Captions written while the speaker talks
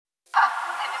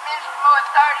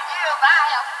over 30 years,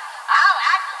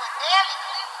 I do a daily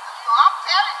cleansing. So I'm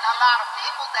telling a lot of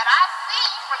people that I see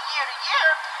from year to year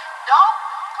don't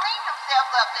clean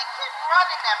themselves up. They keep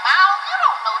running their mouths. You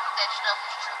don't know that stuff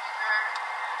is true. You heard?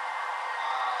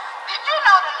 Did you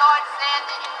know the Lord said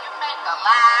that if you make a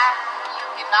lie, you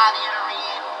cannot enter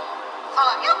in? So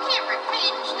if you keep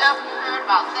repeating stuff you heard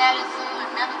about Sally Sue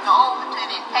and Minister Overton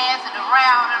and pass it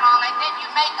around and all like that, you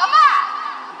make a lie.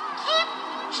 Keep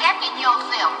checking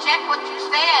yourself. Check what you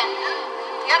say and do.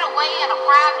 Get away in a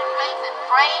private place and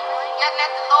pray.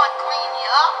 Let the Lord clean you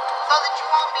up so that you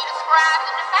won't be the scribes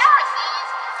and the Pharisees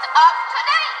of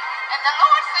today. And the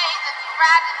Lord says that the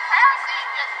scribes and the Pharisees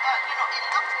just, it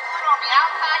looks good on the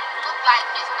outside. You look like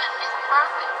Mr. and Miss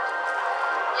Perfect.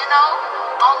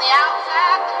 On the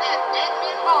outside, but there's dead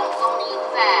men bones on the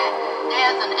inside.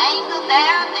 There's an anger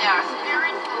there. There are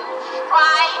spirits of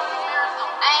strife, spirits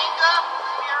of anger,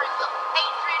 spirits of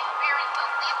hatred, spirits of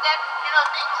this, that.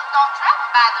 Demons don't travel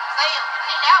by themselves. You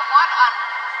can't have one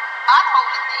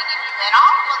unholy thing in you. And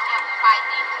all of us have to fight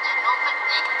demons. There's no such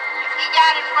thing. If he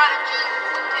got in front of Jesus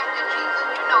and tempted Jesus,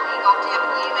 he's going to tempt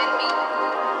you and me.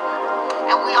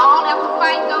 And we all have to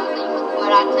fight those demons.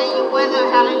 But I tell you whether,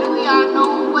 hallelujah, I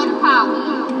know where the power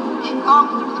is. It comes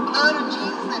through the blood of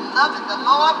Jesus and loving the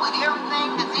Lord with everything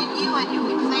that's in you. And you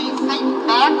can say, Satan,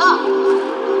 back up.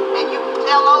 And you can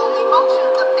tell those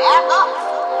emotions to back up.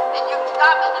 And you can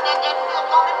stop looking at that film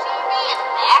on the TV and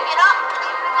back it up.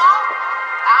 Leave it alone.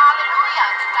 Hallelujah.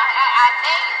 I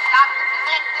dare you, stop looking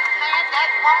at this man, that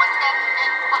woman,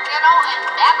 and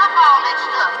back up all that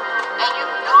stuff. And you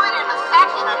can do it in a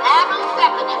second, a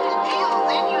nanosecond. If it's Jesus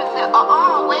in you and say,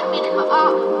 wait a minute,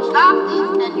 stop this.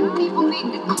 And you people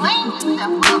need to clean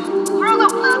yourself up through the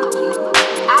blood of Jesus.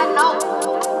 I know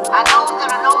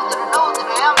that I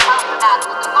am talking about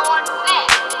what the Lord said.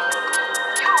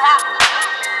 You have to do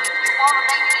it. You want to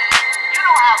make it easy. You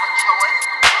don't have a choice.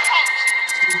 You can't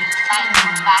choose. Like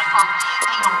somebody comes in,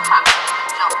 they don't talk to you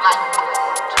and jump like you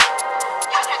want to.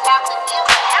 You just have to give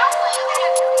the answer. You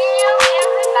have to give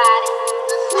everybody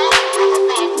the same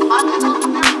respect under the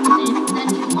circumstances that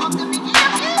you want them to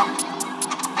give you.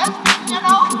 Let's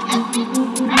be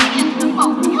very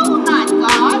simple. You're not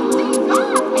God. See, God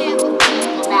has a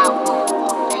thing about who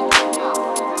will take your job.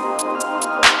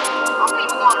 Some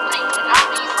people want to take it. Some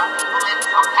people and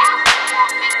some pastors want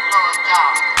to take the Lord's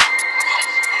job. They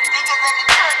think it's in the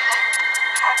church.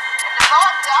 And the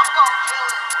Lord said, I'm going to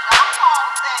judge. I'm going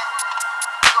to say,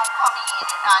 you're going to come in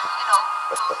and,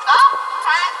 so stop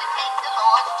trying to take the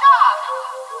Lord's job.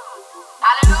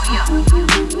 Hallelujah.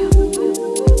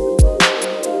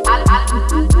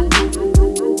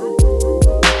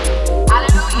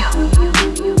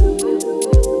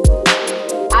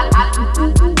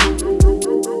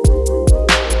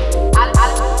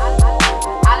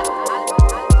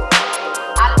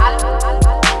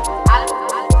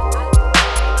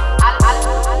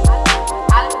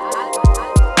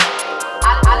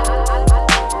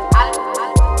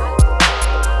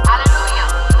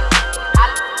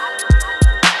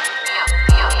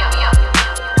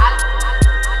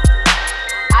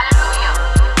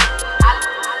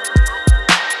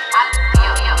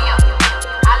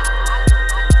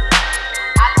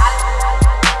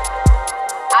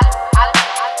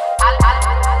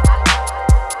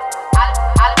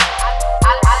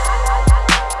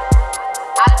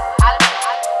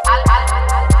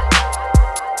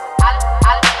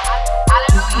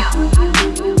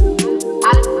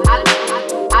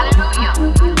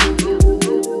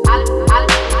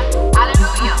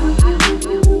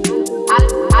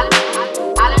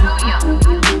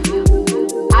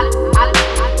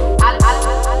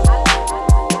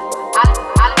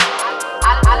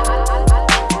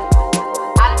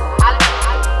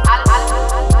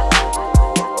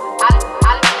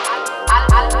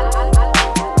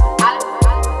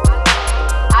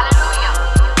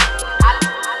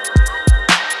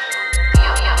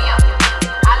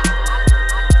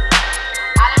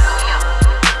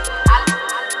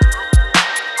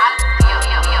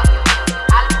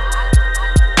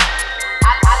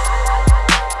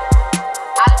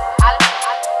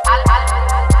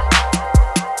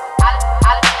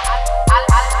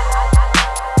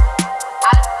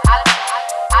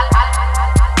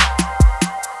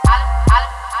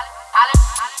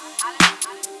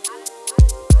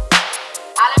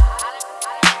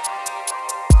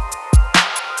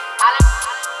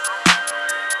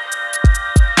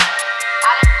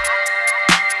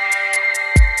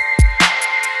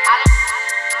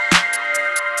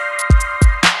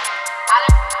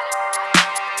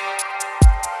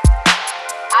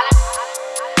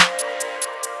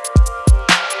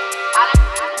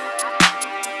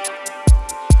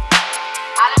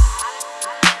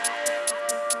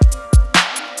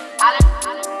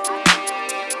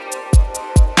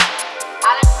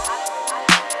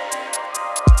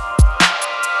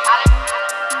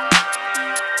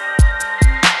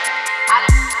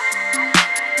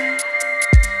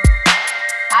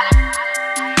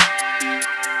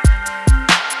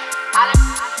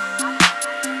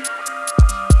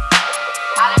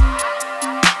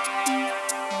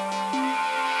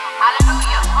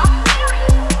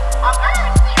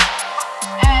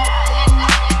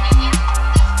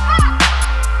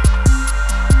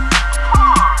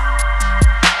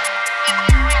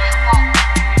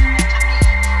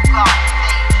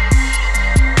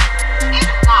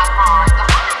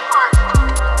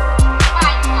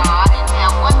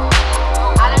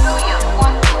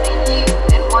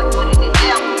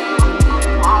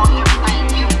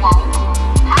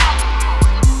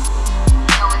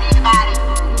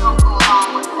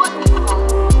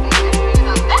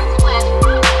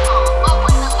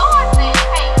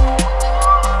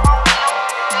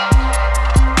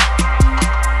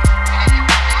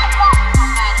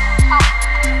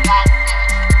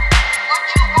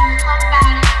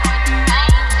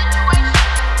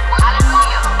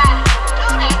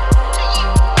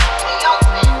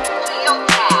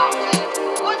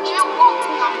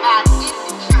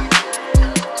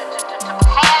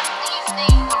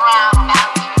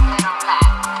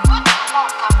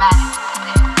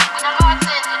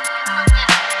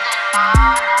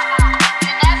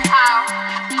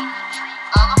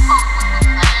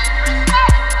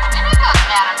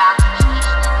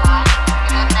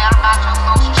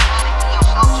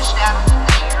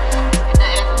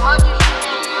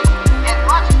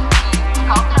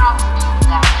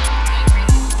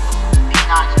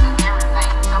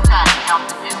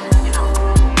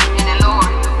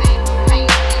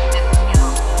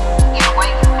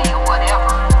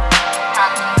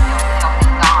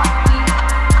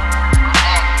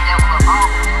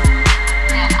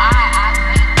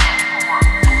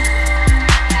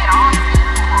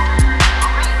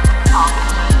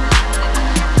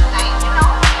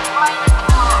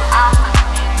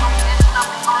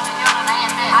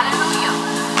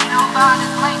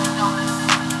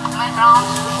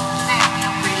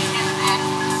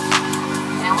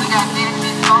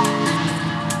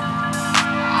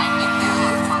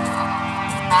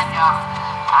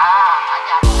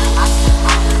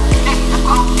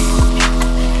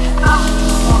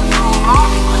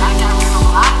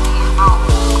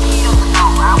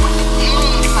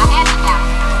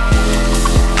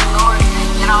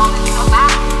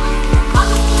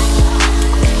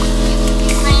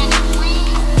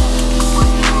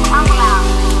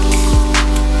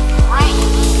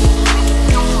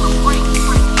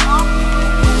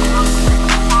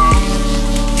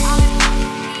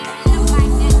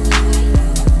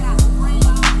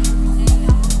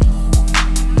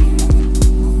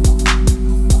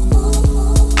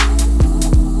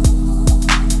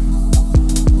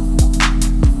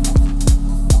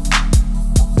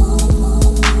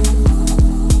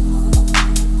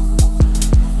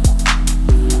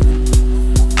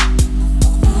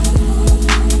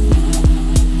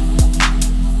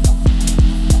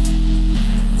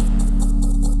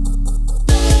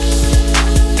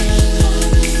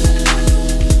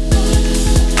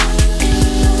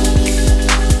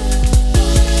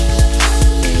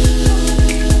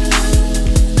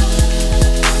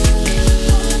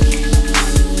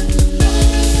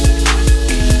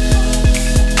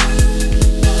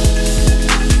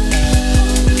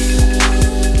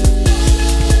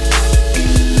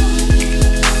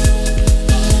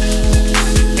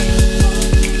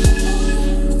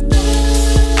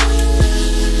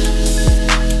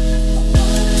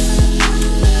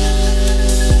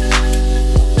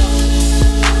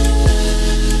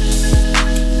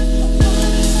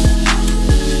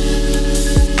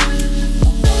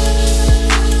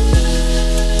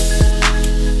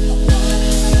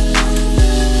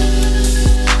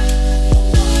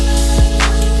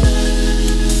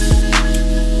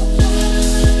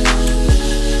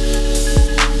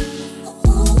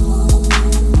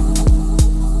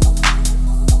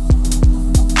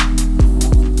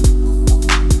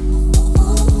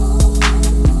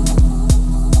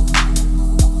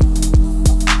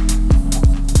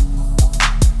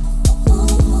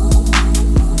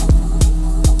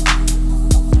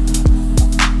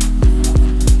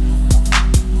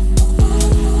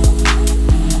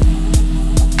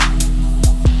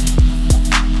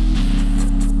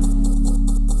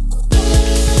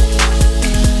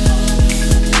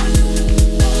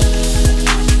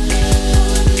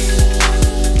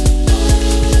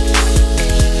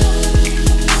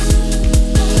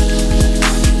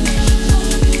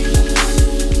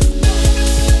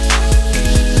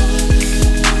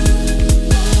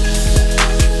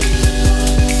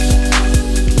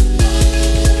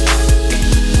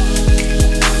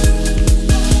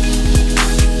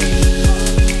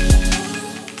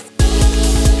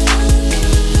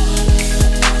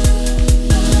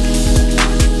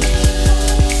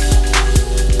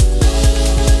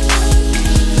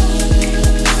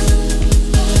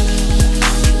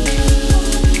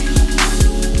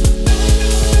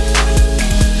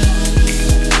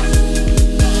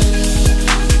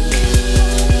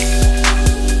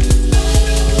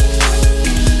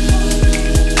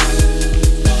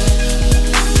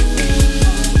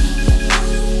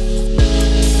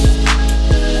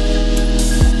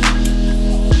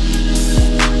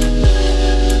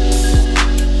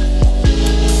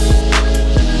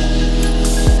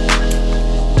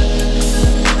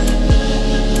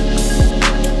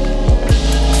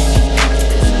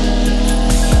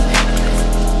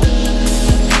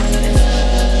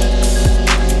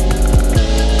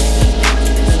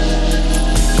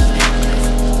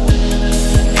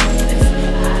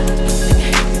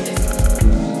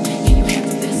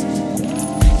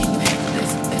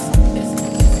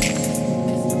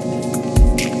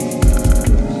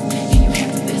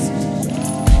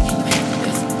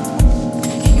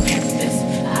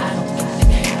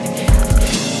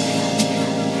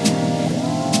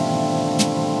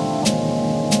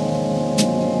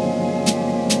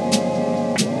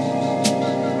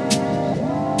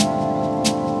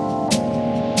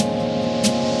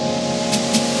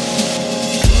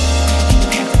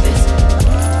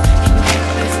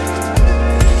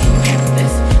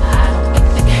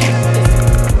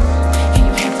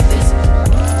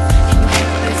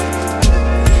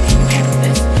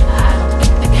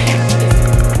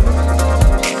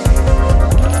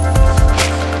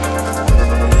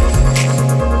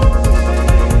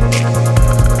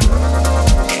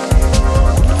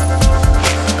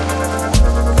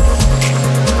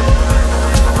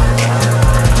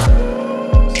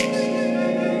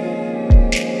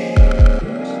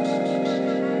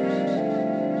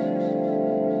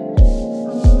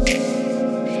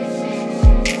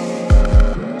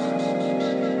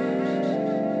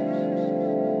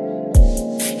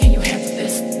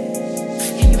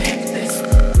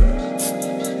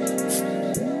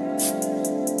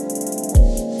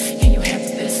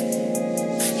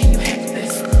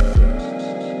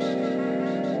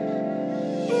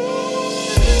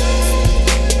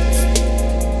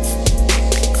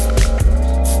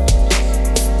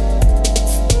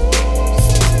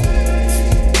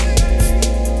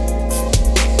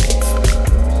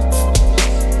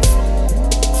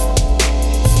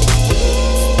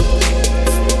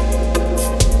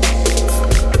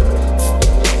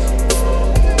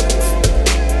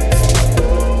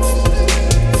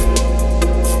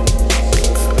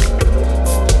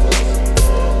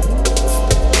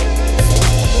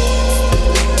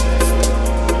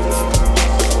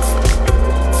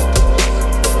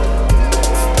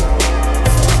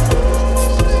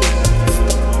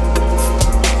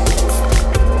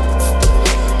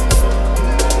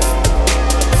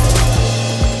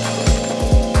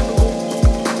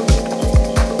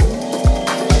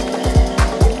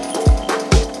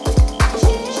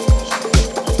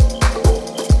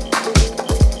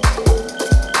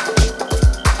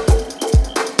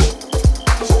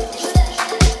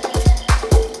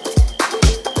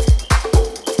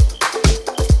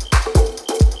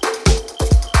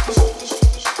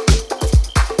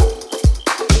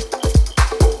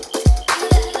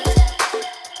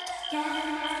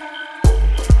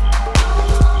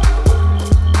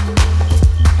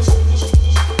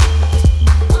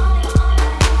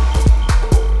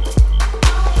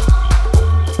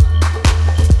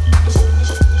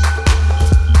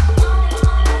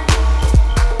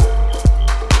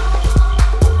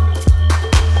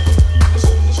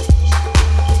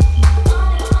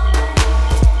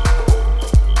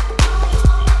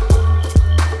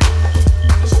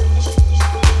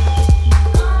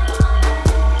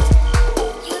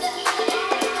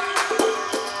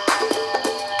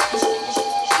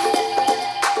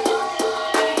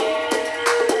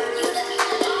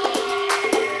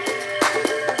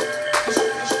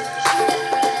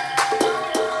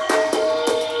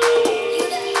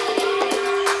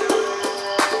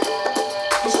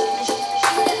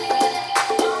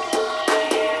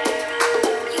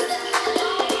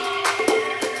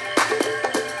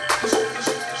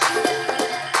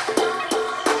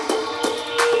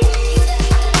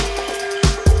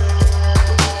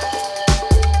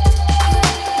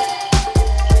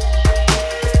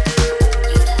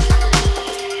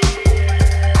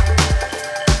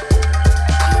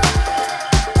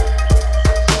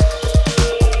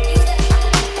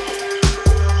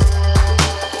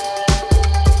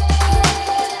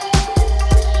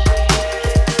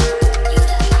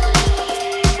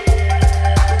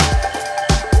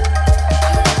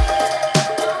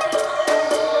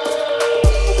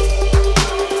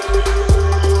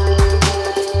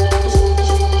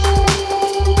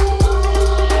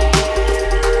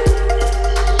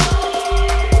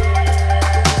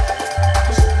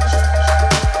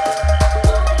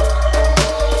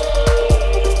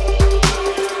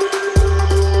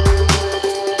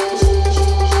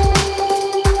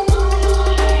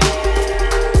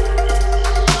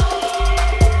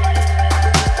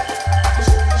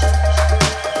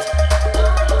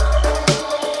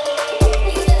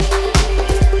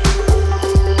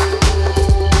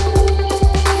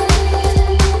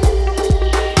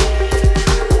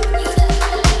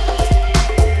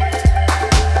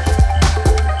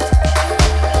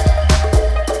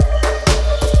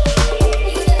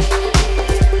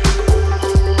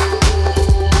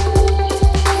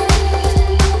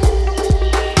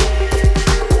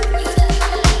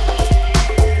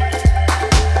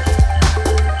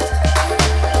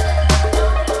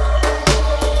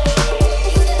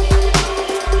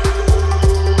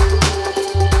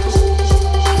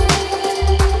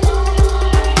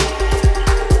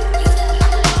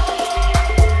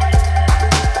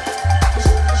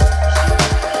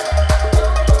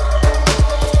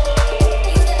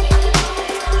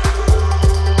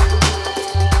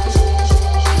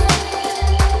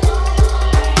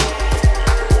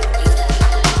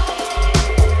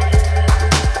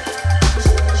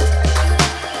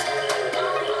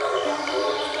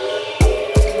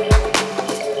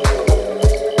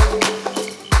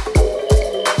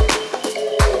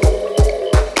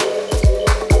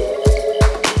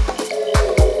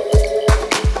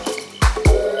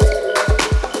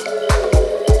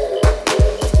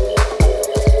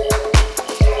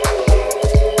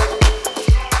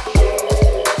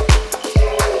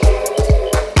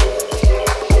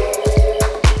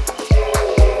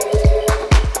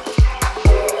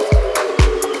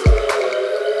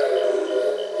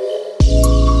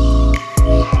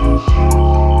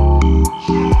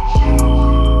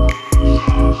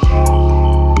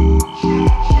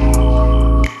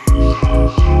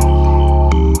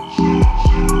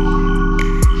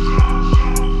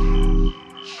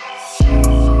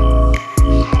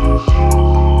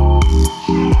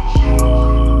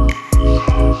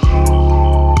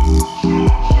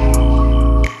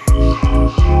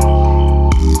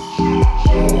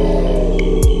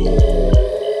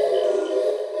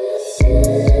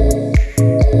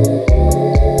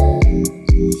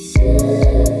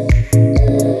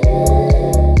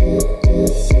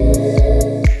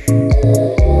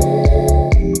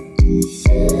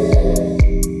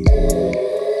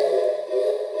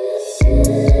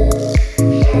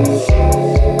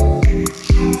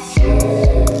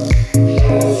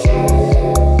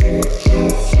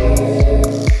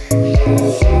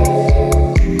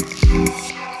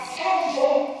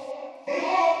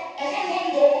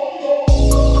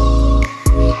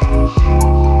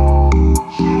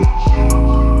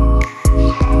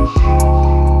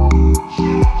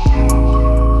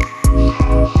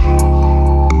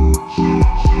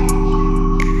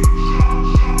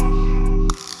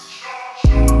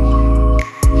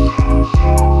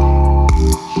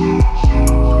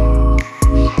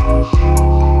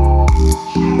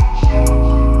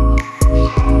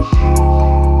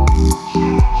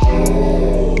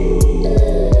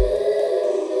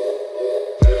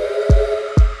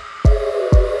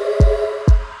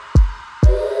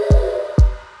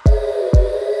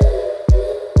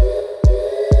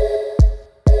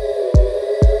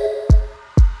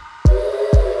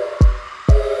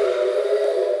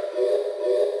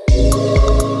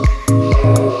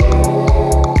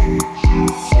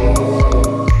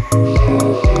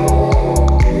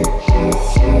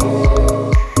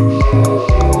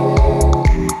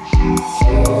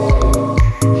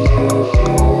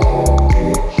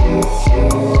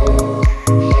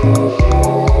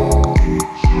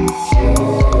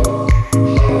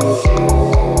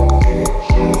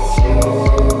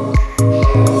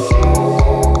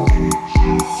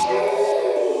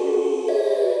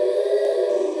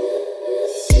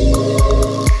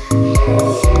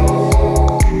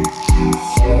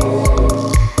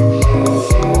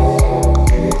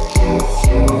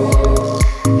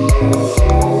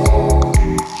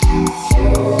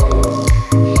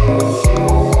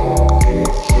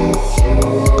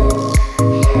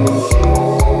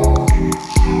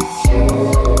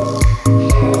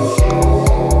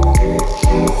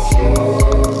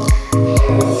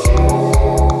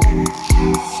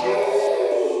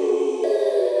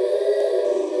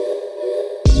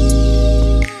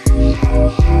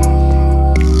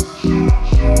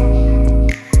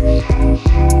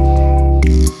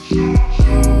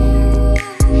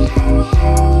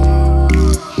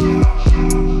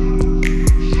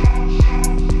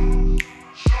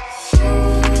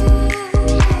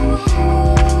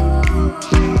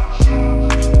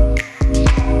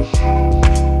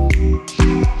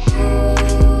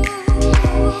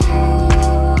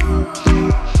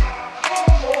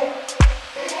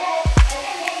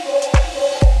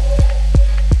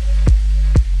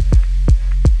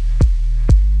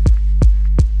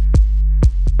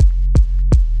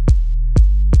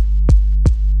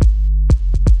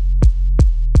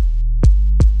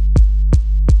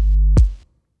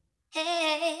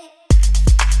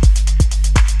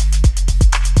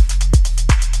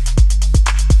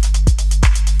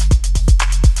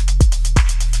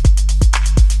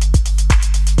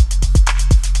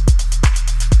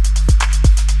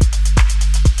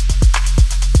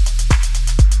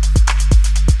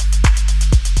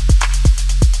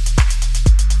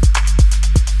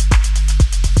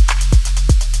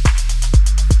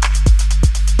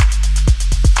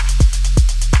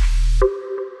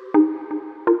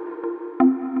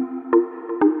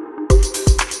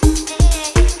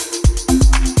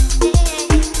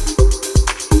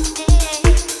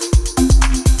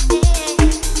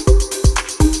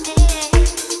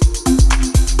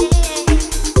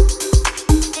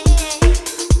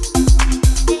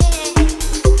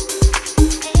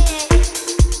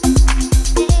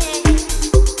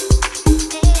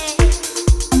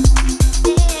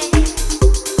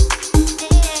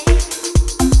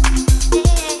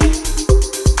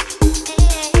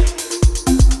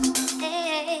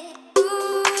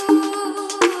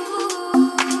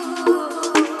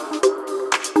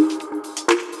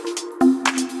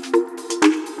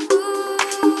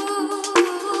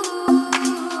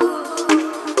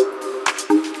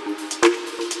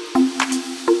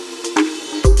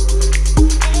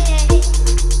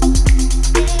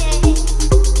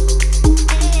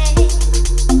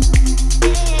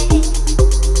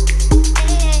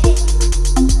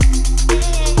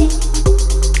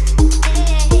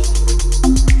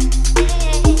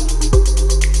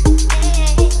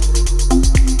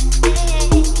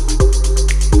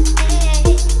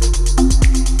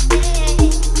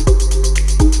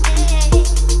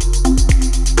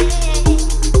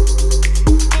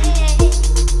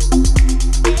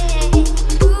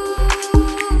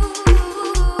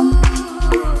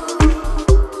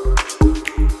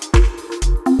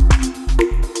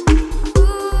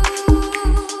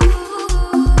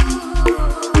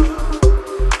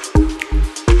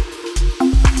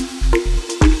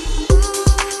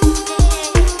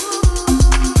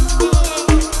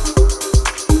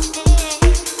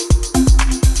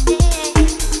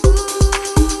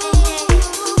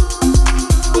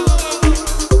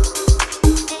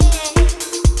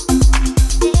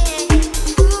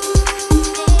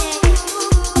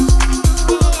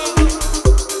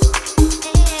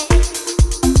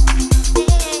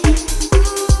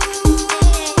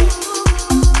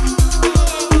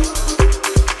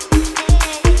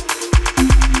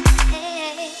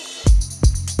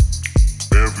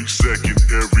 every second,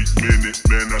 every minute.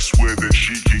 Man, I swear that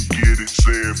she can get it.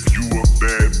 Say if you a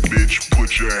bad bitch,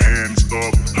 put your hands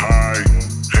up high.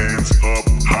 Hands up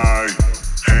high.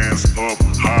 Hands up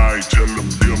high. Tell them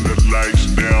dim the lights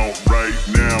down right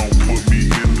now. Put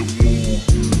me in the mood.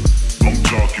 I'm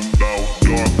talking about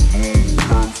dark room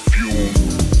perfume.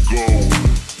 Go,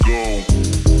 go.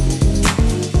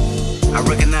 I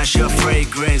recognize your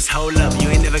fragrance. Hold up, you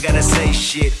ain't never gotta say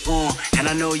shit. And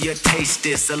I know you taste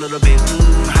this a little bit.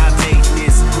 High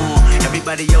maintenance.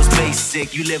 Everybody else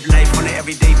basic. You live life on an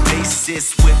everyday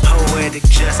basis with poetic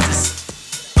justice.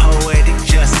 Poetic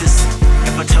justice.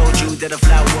 If I told you that a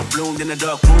flower bloomed in a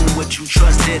dark room, would you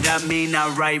trust it? I mean, I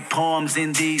write poems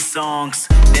in these songs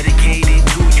dedicated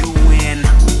to you and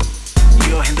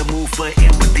you're in the mood for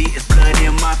empathy. It's blood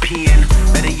in my pen.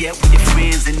 Better yet with your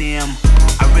friends and them.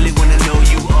 I really wanna know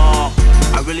you all.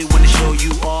 I really wanna show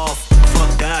you off.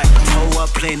 Fuck that, pour up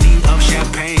plenty of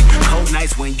champagne. Cold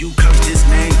nights when you cursed his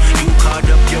name. You called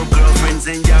up your girlfriends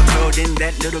and y'all curled in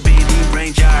that little bitty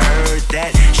range. I heard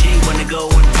that she wanna go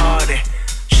and party.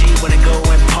 She wanna go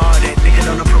and party. Nigga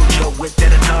don't approach her with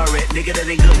that Atari. Nigga that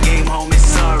ain't good game, homie,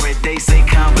 sorry. They say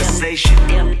conversation.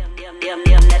 Dim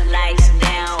the lights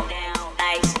down,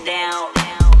 lights down.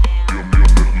 Dim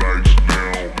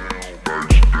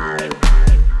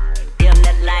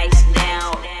the lights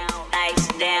down, lights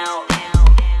down.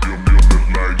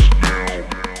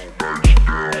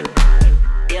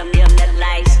 Dim the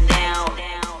lights down,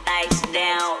 lights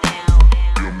down.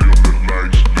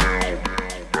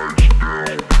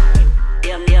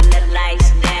 Dim the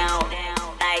lights down,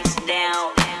 lights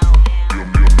down.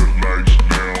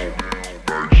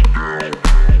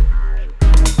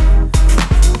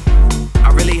 I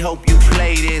really hope you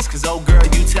play this, cause oh girl,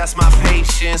 you test my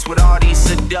patience with all these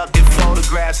seductive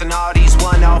photographs and all these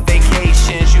one-off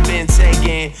vacations you've been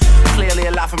taking. Clearly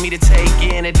a lot for me to take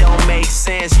in, it don't make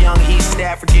sense. Young East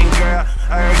African girl,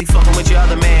 I heard you fucking with your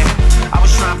other man. I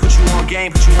was trying to put you on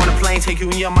game, put you on a plane, take you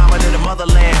and your mama to the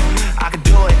motherland. I could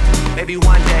do it, maybe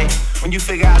one day, when you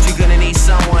figure out you're gonna need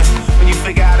someone. When you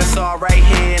figure out it's all right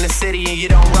here in the city and you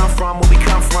don't run from where we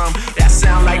come from. That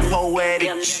sound like poetic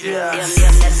justice.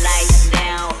 Dim the lights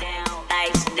down,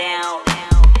 lights down.